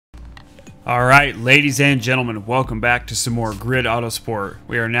Alright, ladies and gentlemen, welcome back to some more Grid Autosport.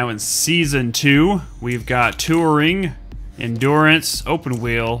 We are now in Season 2. We've got Touring, Endurance, Open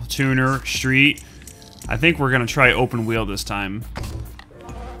Wheel, Tuner, Street. I think we're going to try Open Wheel this time.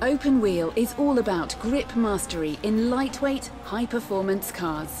 Open Wheel is all about grip mastery in lightweight, high-performance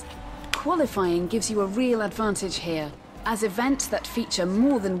cars. Qualifying gives you a real advantage here, as events that feature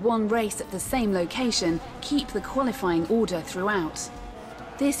more than one race at the same location keep the qualifying order throughout.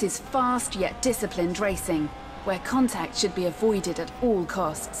 This is fast yet disciplined racing, where contact should be avoided at all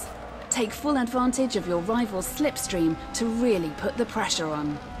costs. Take full advantage of your rival's slipstream to really put the pressure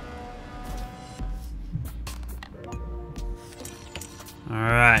on.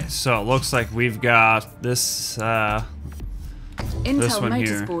 Alright, so it looks like we've got this, Intel one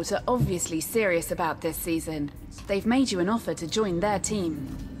here. Motorsport are obviously serious about this season. They've made you an offer to join their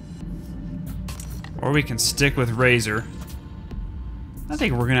team. Or we can stick with Razer. I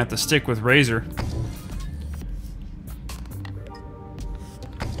think we're going to have to stick with Razer.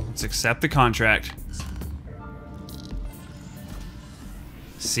 Let's accept the contract.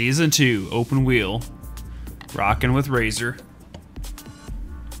 Season 2, Open Wheel. Rocking with Razer.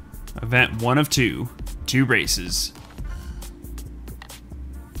 Event 1 of 2. 2 races.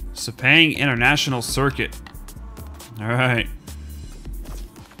 Sepang International Circuit. Alright.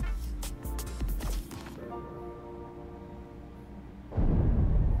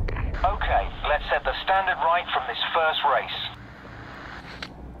 Okay, let's set the standard right from this first race.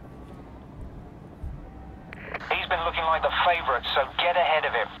 He's been looking like the favorite, so get ahead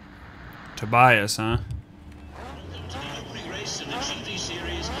of him. Tobias, huh? Welcome to the opening race in the GT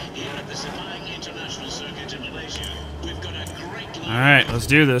series here at the Sepang International Circuit in Malaysia. We've got a great lineup. Alright, let's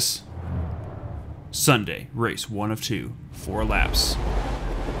do this. Sunday, race 1 of 2. 4 laps.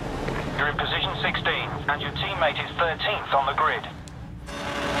 You're in position 16, and your teammate is 13th on the grid.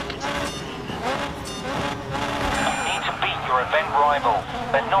 You need to beat your event rival.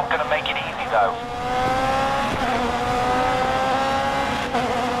 They're not going to make it easy, though.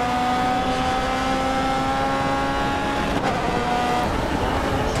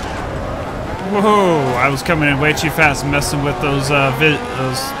 Whoa! I was coming in way too fast, messing with those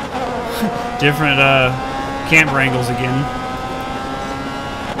different camera angles again.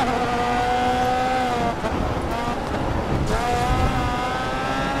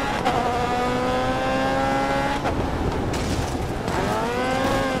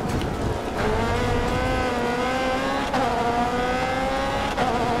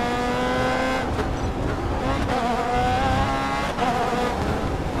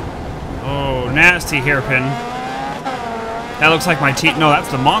 Nasty hairpin. That looks like my teeth. No, that's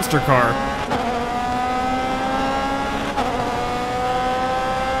the monster car.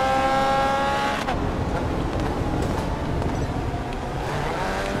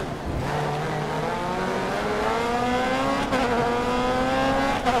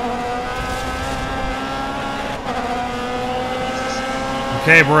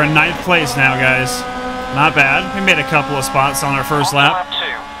 Okay, we're in 9th place now, guys. Not bad. We made a couple of spots on our first lap. Lap 2.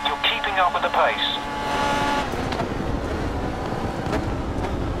 You're keeping up with the pace.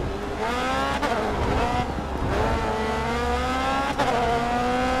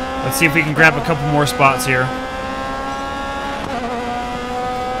 Let's see if we can grab a couple more spots here.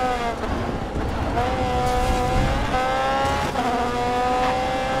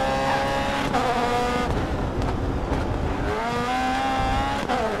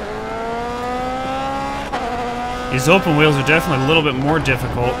 These open wheels are definitely a little bit more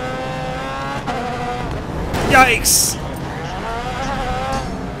difficult. Yikes!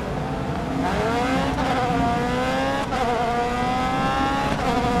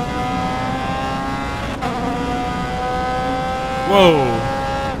 Whoa!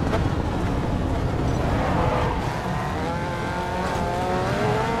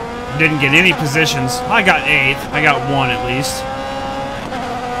 Didn't get any positions. I got 8th. I got 1 at least.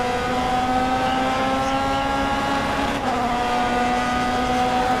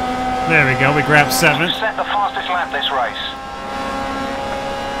 There we go, we grabbed 7th. Set the fastest lap this race.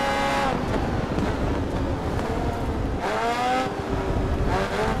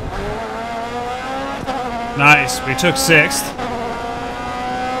 Nice, we took 6th.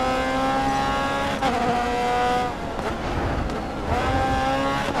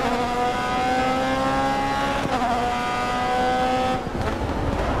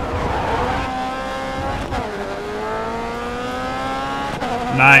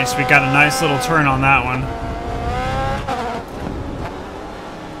 Nice, we got a nice little turn on that one.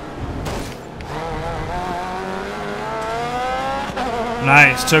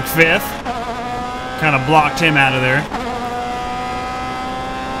 Nice, took 5th. Kind of blocked him out of there.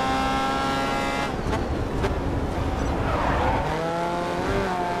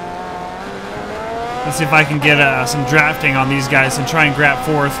 Let's see if I can get some drafting on these guys and try and grab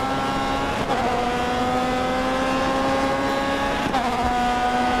 4th.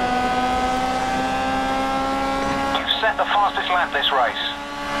 You've set the fastest lap this race.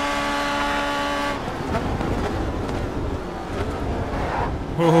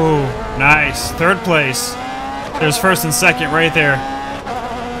 Ooh, nice. 3rd place. There's 1st and 2nd right there.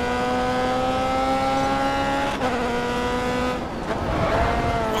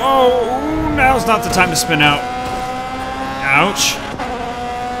 Oh, now's not the time to spin out. Ouch.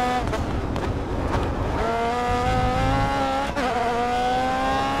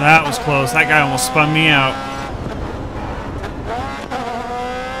 That was close. That guy almost spun me out.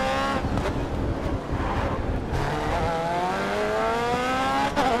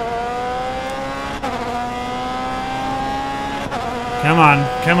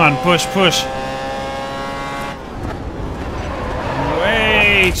 Come on, push, push.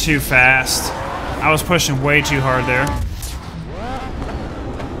 Way too fast. I was pushing way too hard there.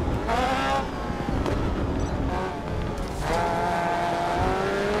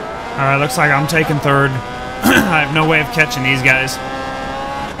 Alright, looks like I'm taking 3rd. I have no way of catching these guys.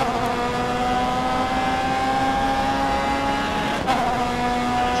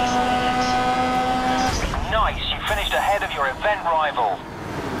 Nice, you finished ahead of your event rival.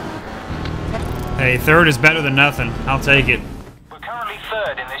 Hey, 3rd is better than nothing. I'll take it. We're currently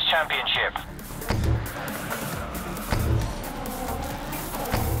 3rd in this championship.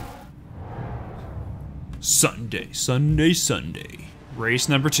 Sunday. Race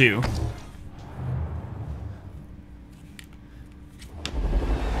number 2.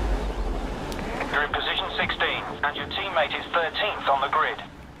 You're in position 16, and your teammate is 13th on the grid.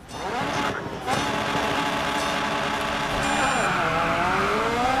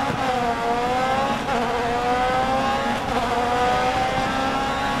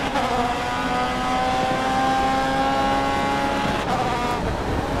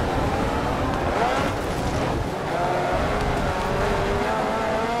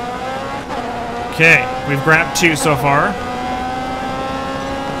 Okay, we've grabbed 2 so far.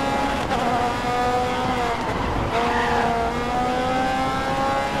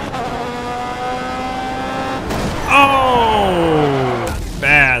 Oh!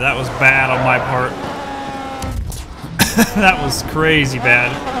 Bad. That was bad on my part. That was crazy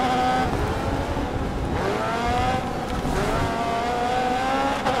bad.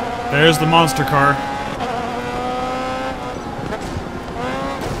 There's the monster car.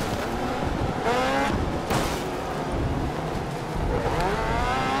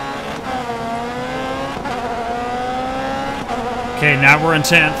 Okay, now we're in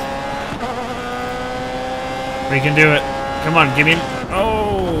 10th. We can do it. Come on, give me...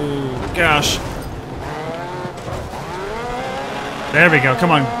 Oh, gosh. There we go.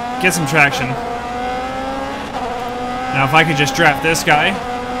 Come on, get some traction. Now, if I could just draft this guy,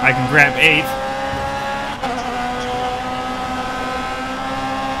 I can grab 8th.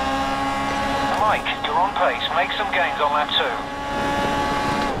 Mike, you're on pace. Make some gains on lap 2.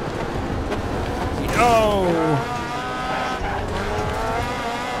 Oh!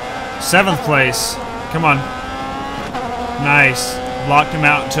 7th place. Come on. Nice. Blocked him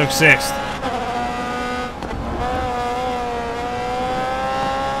out and took 6th.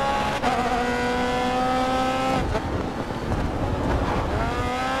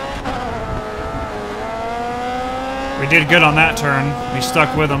 We did good on that turn. We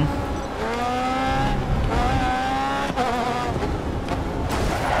stuck with him.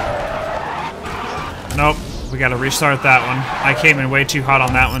 Nope. We gotta restart that one. I came in way too hot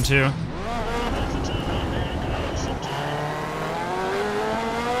on that one too.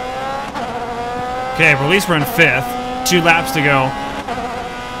 Okay, well, at least we're in 5th. 2 laps to go.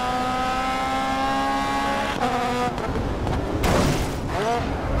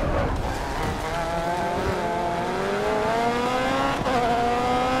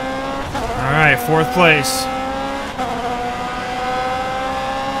 Alright, 4th place.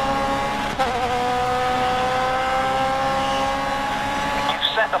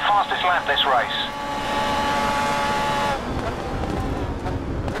 The fastest lap this race.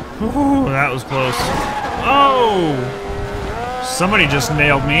 Ooh, that was close. Oh! Somebody just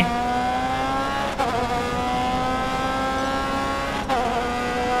nailed me.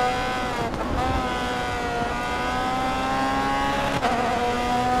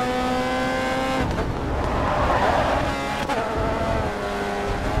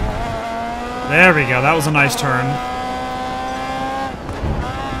 There we go. That was a nice turn.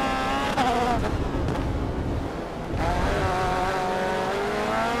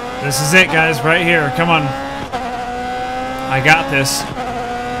 This is it, guys, right here. Come on. I got this.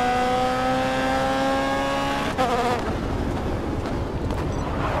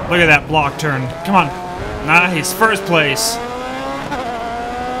 Look at that block turn. Come on. Nice. First place.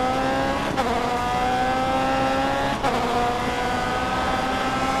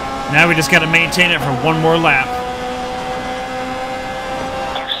 Now we just got to maintain it for one more lap.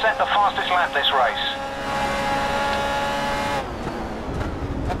 You've set the fastest lap this race.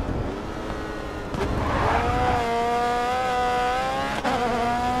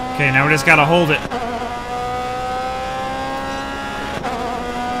 Okay, now we just got to hold it.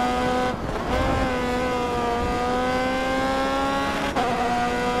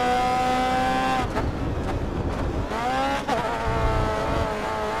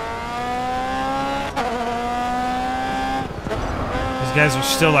 These guys are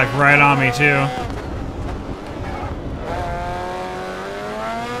still like right on me too.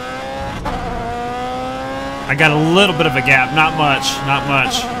 I got a little bit of a gap, not much, not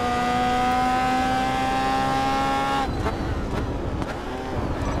much.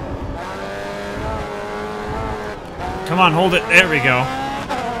 Come on, hold it. There we go.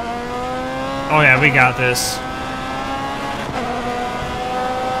 Oh yeah, we got this.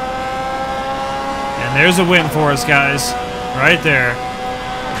 And there's a win for us, guys. Right there.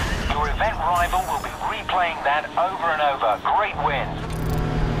 Your event rival will be replaying that over and over. Great win.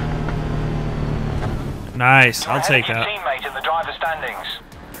 Nice, I'll take that. Teammate in the driver standings.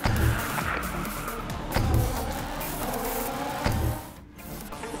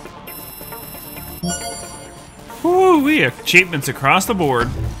 Woo-wee, achievements across the board.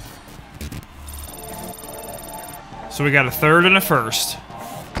 So we got a third and a first.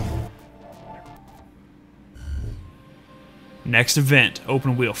 Next event,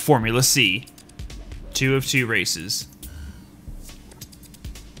 open wheel Formula C. 2 of 2 races.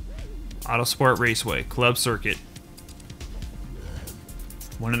 Autosport Raceway, Club Circuit.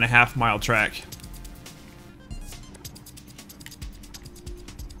 1.5 mile track.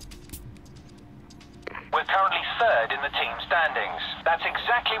 We're currently third in the team standings. That's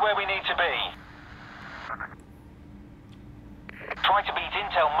exactly where we need to be. Try to beat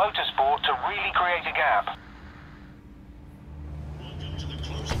Intel Motorsport to really create a gap. Welcome to the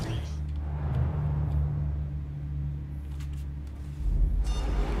closing race.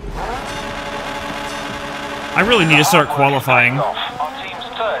 I really need to start qualifying. Our team's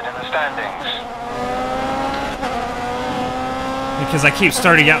third in the standings. Because I keep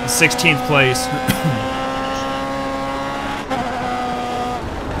starting out in 16th place.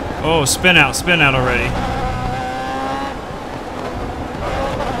 Oh, spin out already.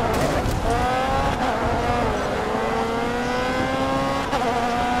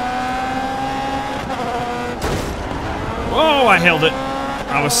 Whoa, I held it.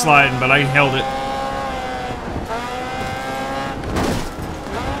 I was sliding, but I held it.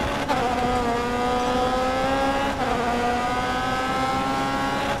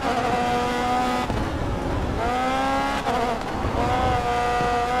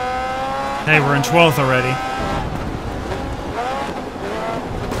 Hey, we're in 12th already.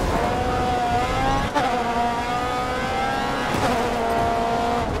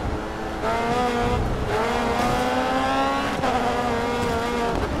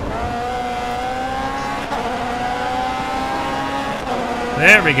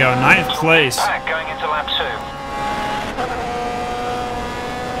 There we go, 9th place. Pack going into lap 2.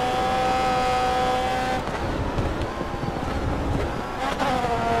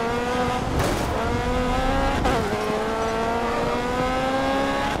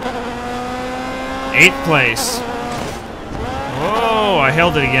 Eighth place. Whoa, I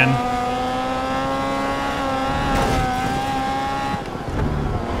held it again.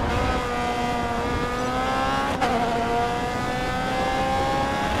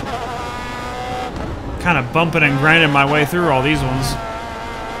 Kind of bumping and grinding my way through all these ones.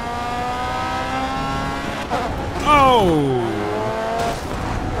 Oh!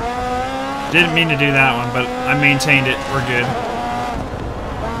 Didn't mean to do that one, but I maintained it. We're good.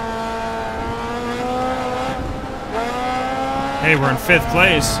 Hey, we're in 5th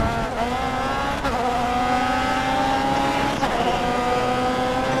place.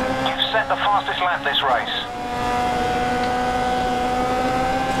 You've set the fastest lap this race.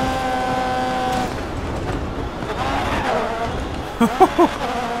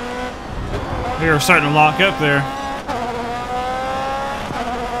 We are starting to lock up there.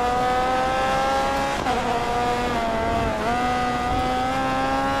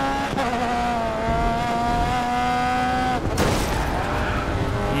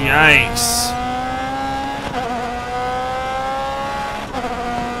 Yikes.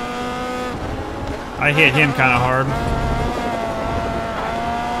 I hit him kind of hard.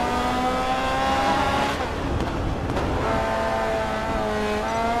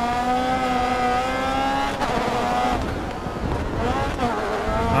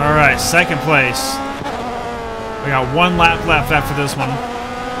 Alright, second place. We got 1 lap left after this one.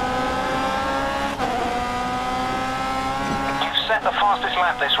 You've set the fastest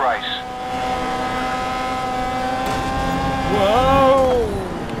lap this race. Whoa!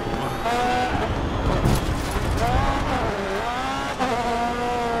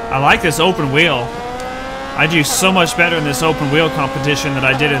 I like this open wheel. I do so much better in this open wheel competition than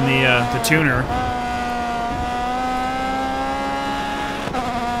I did in the tuner.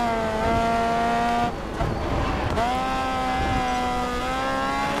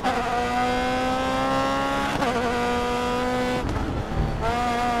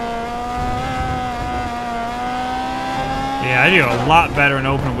 Yeah, I do a lot better in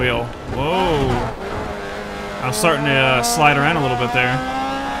open wheel. Whoa. I'm starting to slide around a little bit there.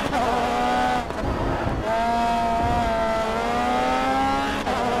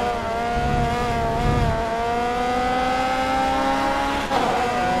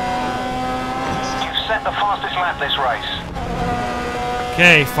 You've set the fastest lap this race.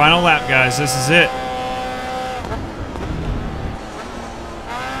 Okay, final lap, guys. This is it.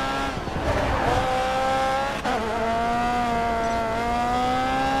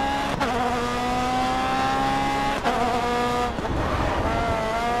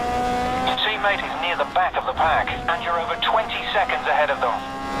 Is near the back of the pack, and you're over 20 seconds ahead of them.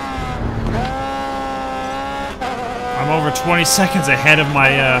 I'm over 20 seconds ahead of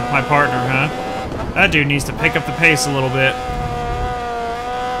my my partner, huh? That dude needs to pick up the pace a little bit.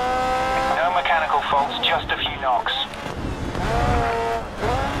 No mechanical faults, just a few knocks.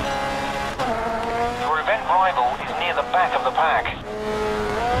 Your event rival is near the back of the pack.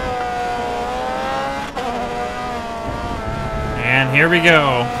 And here we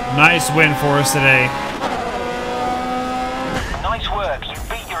go. Nice win for us today. Nice work. You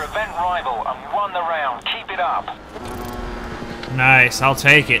beat your event rival and won the round. Keep it up. Nice. I'll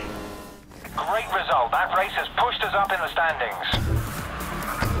take it. Great result. That race has pushed us up in the standings.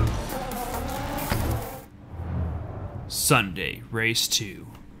 Sunday, race 2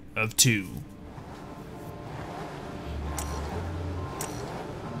 of 2.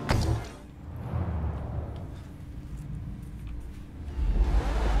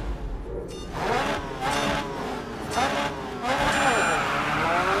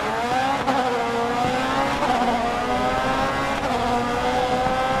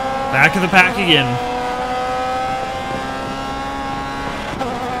 Back of the pack again.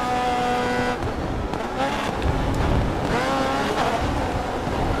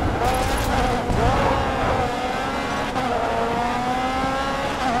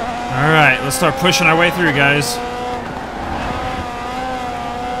 Alright, let's start pushing our way through, guys.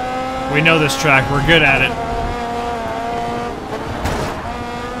 We know this track, we're good at it.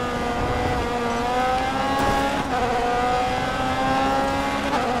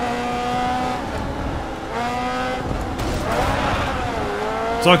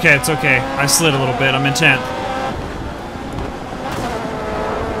 It's okay, it's okay. I slid a little bit, I'm in 10th.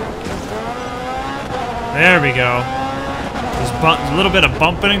 There we go. Just a little bit of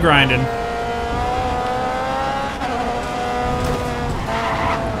bumping and grinding.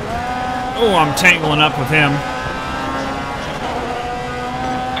 Oh, I'm tangling up with him.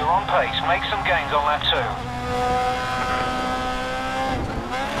 You're on pace. Make some gains on that too.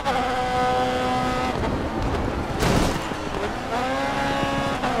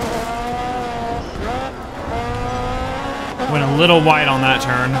 Went a little wide on that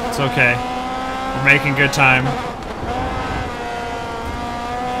turn. It's okay. We're making good time.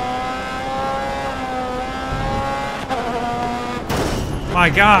 My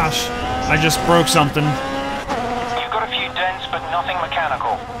gosh! I just broke something. You've got a few dents, but nothing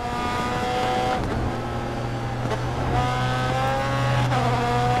mechanical.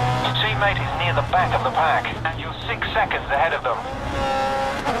 Your teammate is near the back of the pack, and you're 6 seconds ahead of them.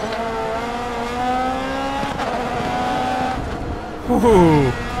 Woohoo!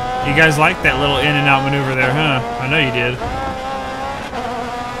 You guys like that little in and out maneuver there, huh? I know you did.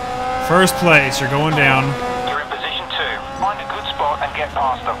 First place, you're going down. You're in position 2. Find a good spot and get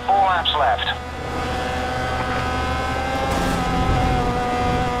past them. 4 laps left.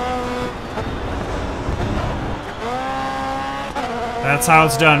 That's how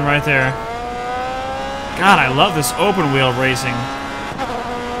it's done right there. God, I love this open wheel racing.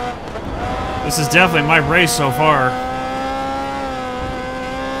 This is definitely my race so far.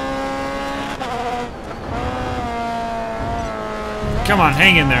 Come on,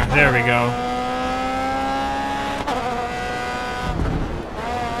 hang in there. There we go.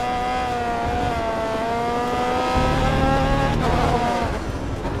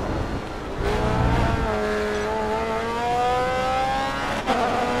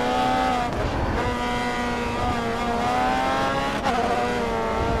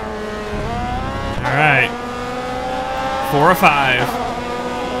 4 or 5.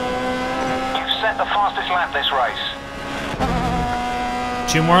 You've set the fastest lap this race.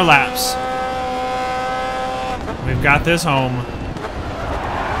 2 more laps. We've got this home.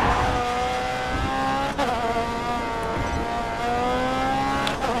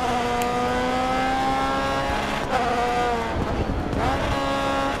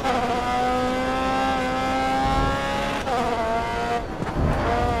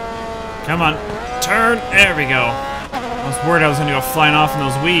 Come on, turn, there we go. I was worried I was gonna go flying off in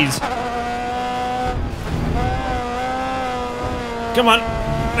those weeds. Come on,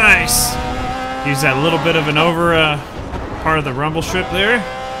 nice. Use that little bit of an over part of the rumble strip there.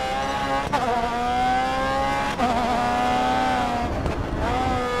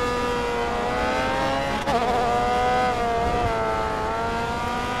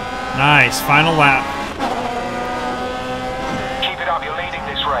 Nice, final lap. Keep it up, you're leading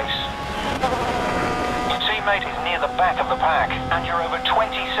this race. Your teammate is near the back of the pack, and you're over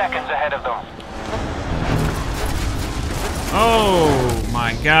 20 seconds ahead of them. Oh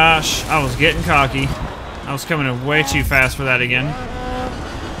my gosh, I was getting cocky. I was coming in way too fast for that again.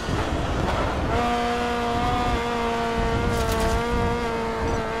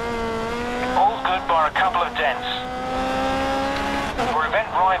 All good bar a couple of dents. Your event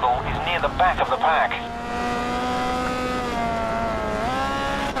rival is near the back of the pack.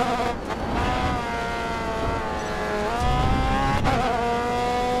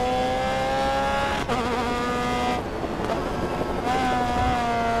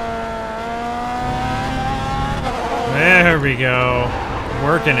 There we go.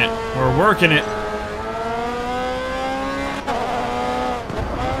 Working it. We're working it.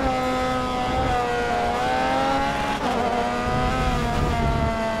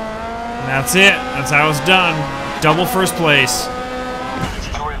 And that's it. That's how it's done. Double first place.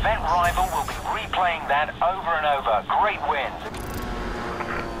 Your event rival will be replaying that over and over. Great win.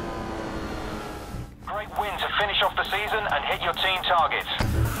 Great win to finish off the season and hit your team targets.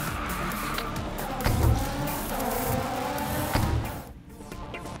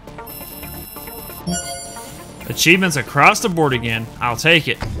 Achievements across the board again. I'll take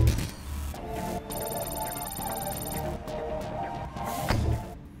it.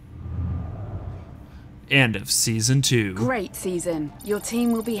 End of Season 2. Great season. Your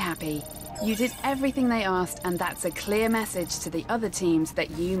team will be happy. You did everything they asked, and that's a clear message to the other teams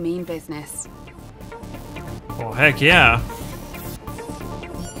that you mean business. Well, heck yeah.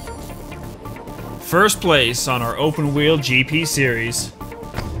 First place on our open wheel GP series.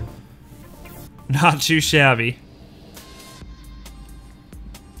 Not too shabby.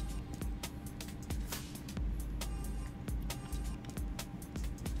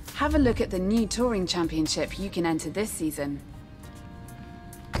 Have a look at the new Touring Championship you can enter this season.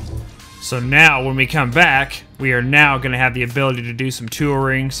 So now, when we come back, we are now going to have the ability to do some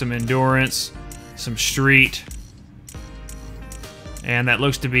touring, some endurance, some street. And that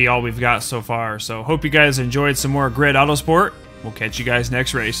looks to be all we've got so far. So hope you guys enjoyed some more Grid Autosport. We'll catch you guys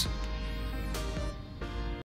next race.